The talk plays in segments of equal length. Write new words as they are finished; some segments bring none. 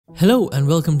Hello and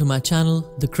welcome to my channel,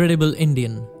 The Credible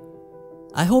Indian.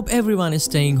 I hope everyone is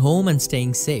staying home and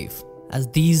staying safe, as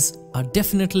these are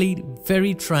definitely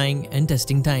very trying and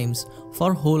testing times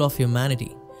for whole of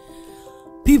humanity.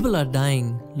 People are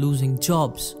dying, losing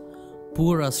jobs,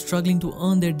 poor are struggling to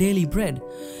earn their daily bread,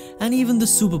 and even the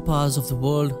superpowers of the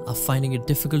world are finding it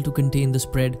difficult to contain the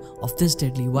spread of this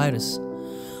deadly virus.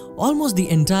 Almost the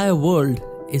entire world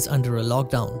is under a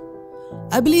lockdown.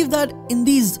 I believe that in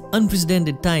these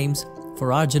unprecedented times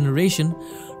for our generation,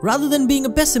 rather than being a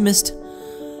pessimist,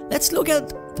 let's look at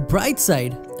the bright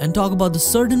side and talk about the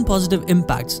certain positive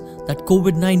impacts that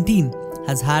COVID-19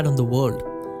 has had on the world.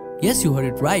 Yes, you heard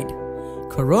it right.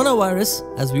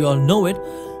 Coronavirus, as we all know it,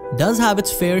 does have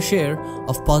its fair share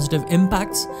of positive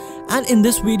impacts, and in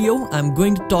this video I'm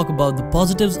going to talk about the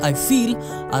positives I feel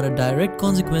are a direct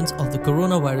consequence of the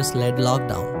coronavirus-led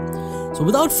lockdown. So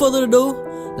without further ado,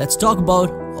 let's talk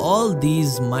about all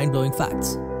these mind-blowing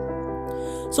facts.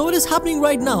 So what is happening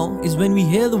right now is when we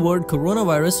hear the word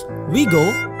coronavirus, we go,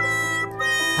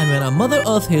 and when our Mother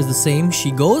Earth hears the same,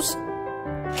 she goes.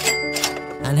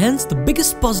 And hence the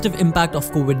biggest positive impact of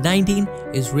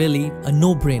COVID-19 is really a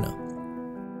no-brainer.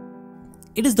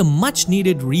 It is the much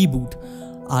needed reboot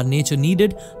our nature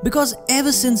needed, because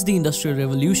ever since the Industrial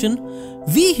Revolution,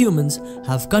 we humans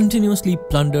have continuously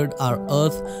plundered our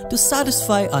earth to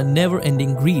satisfy our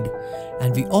never-ending greed,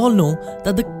 and we all know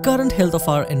that the current health of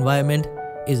our environment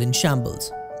is in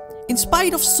shambles. In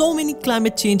spite of so many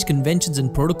climate change conventions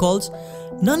and protocols,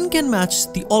 none can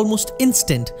match the almost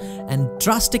instant and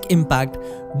drastic impact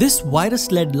this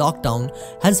virus-led lockdown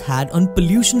has had on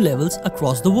pollution levels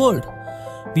across the world.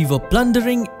 We were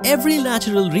plundering every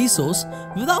natural resource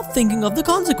without thinking of the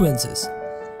consequences.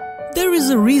 There is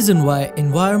a reason why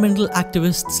environmental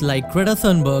activists like Greta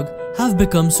Thunberg have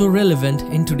become so relevant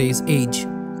in today's age.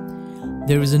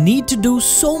 There is a need to do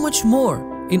so much more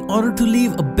in order to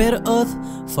leave a better earth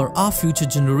for our future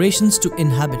generations to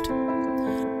inhabit.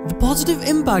 The positive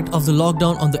impact of the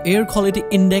lockdown on the air quality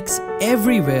index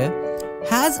everywhere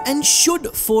has and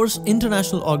should force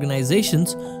international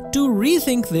organizations to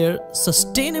rethink their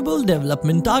sustainable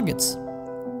development targets.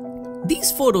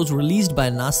 These photos released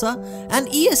by NASA and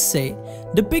ESA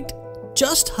depict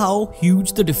just how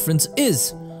huge the difference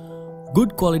is.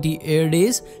 Good quality air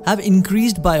days have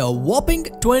increased by a whopping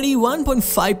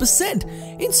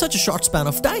 21.5% in such a short span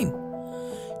of time.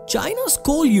 China's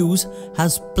coal use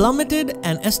has plummeted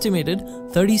an estimated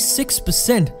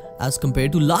 36% as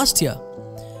compared to last year.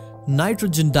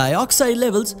 Nitrogen dioxide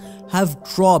levels have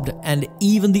dropped, and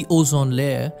even the ozone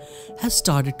layer has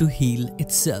started to heal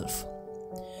itself.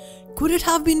 Could it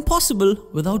have been possible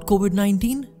without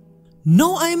COVID-19?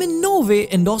 No, I am in no way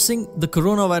endorsing the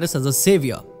coronavirus as a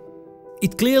savior.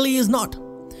 It clearly is not.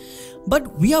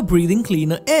 But we are breathing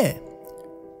cleaner air.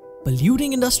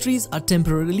 Polluting industries are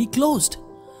temporarily closed.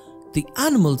 The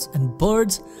animals and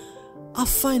birds are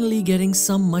finally getting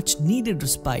some much needed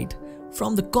respite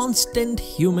from the constant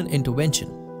human intervention.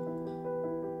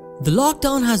 The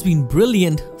lockdown has been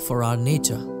brilliant for our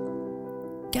nature.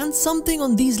 Can something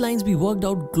on these lines be worked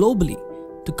out globally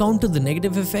to counter the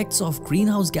negative effects of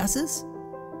greenhouse gases?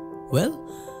 Well,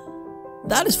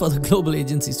 that is for the global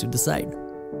agencies to decide.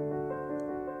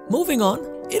 Moving on,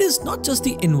 it is not just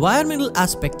the environmental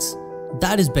aspects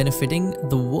that is benefiting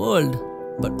the world,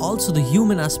 but also the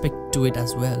human aspect to it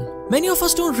as well. Many of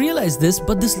us don't realize this,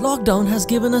 but this lockdown has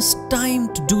given us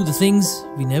time to do the things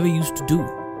we never used to do.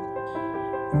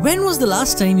 When was the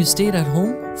last time you stayed at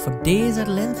home for days at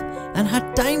length and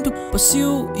had time to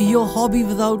pursue your hobby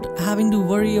without having to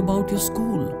worry about your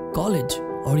school, college,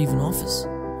 or even office?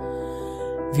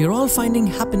 We are all finding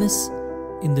happiness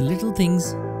in the little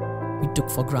things we took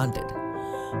for granted.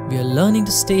 We are learning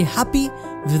to stay happy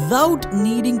without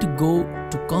needing to go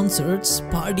to concerts,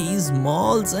 parties,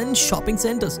 malls, and shopping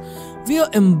centers. We are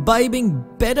imbibing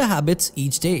better habits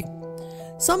each day.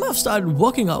 Some have started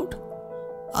working out.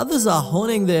 Others are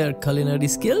honing their culinary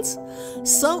skills.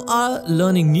 Some are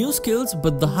learning new skills,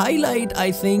 but the highlight,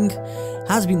 I think,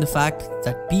 has been the fact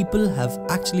that people have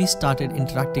actually started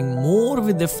interacting more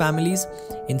with their families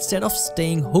instead of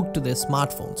staying hooked to their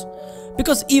smartphones.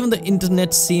 Because even the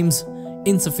internet seems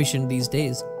insufficient these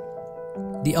days.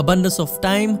 The abundance of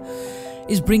time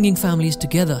is bringing families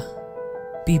together.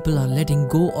 People are letting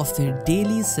go of their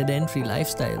daily sedentary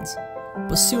lifestyles,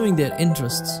 pursuing their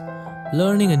interests,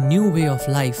 learning a new way of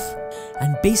life,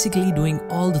 and basically doing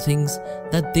all the things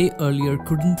that they earlier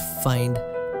couldn't find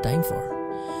time for.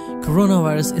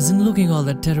 Coronavirus isn't looking all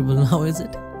that terrible now, is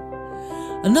it?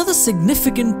 Another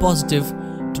significant positive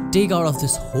to take out of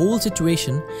this whole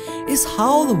situation is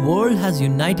how the world has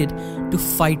united to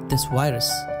fight this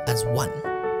virus as one.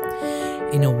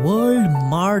 In a world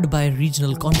marred by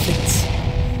regional conflicts,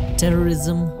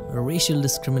 terrorism, racial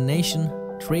discrimination,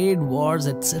 trade wars,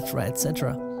 etc.,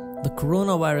 etc., the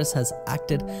coronavirus has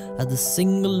acted as the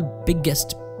single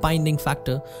biggest binding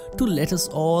factor to let us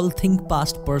all think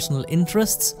past personal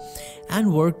interests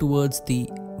and work towards the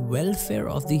welfare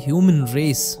of the human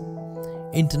race.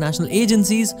 International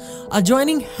agencies are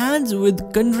joining hands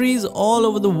with countries all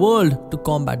over the world to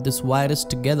combat this virus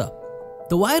together.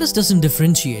 The virus doesn't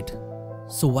differentiate,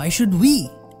 so why should we?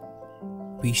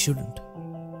 We shouldn't.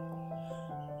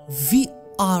 We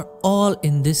are all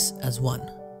in this as one.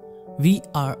 We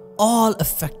are all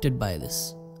affected by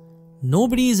this.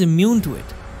 Nobody is immune to it.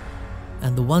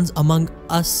 And the ones among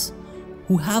us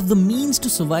who have the means to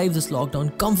survive this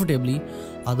lockdown comfortably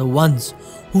are the ones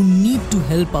who need to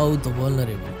help out the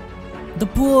vulnerable, the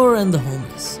poor and the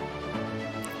homeless.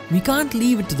 We can't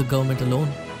leave it to the government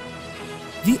alone.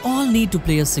 We all need to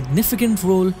play a significant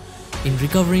role in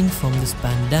recovering from this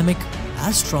pandemic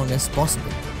as strong as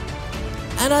possible.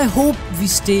 And I hope we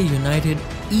stay united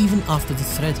even after the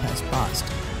threat has passed.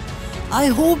 I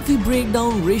hope we break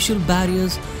down racial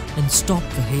barriers and stop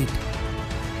the hate.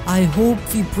 I hope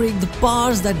we break the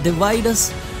bars that divide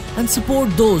us and support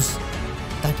those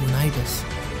that unite us.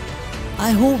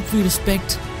 I hope we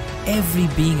respect every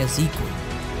being as equal.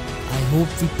 I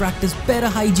hope we practice better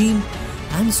hygiene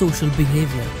and social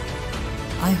behavior.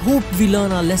 I hope we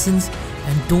learn our lessons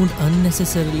and don't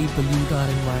unnecessarily pollute our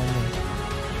environment.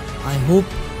 I hope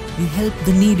we help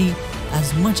the needy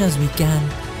as much as we can,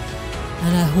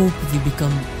 and I hope we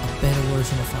become a better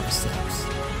version of ourselves.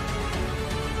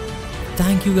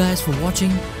 Thank you guys for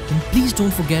watching, and please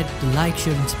don't forget to like,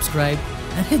 share and subscribe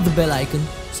and hit the bell icon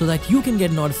so that you can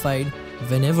get notified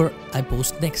whenever I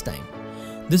post next time.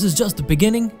 This is just the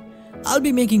beginning. I'll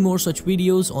be making more such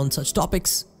videos on such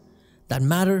topics that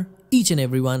matter each and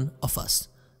every one of us.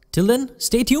 Till then,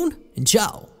 stay tuned and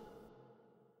ciao.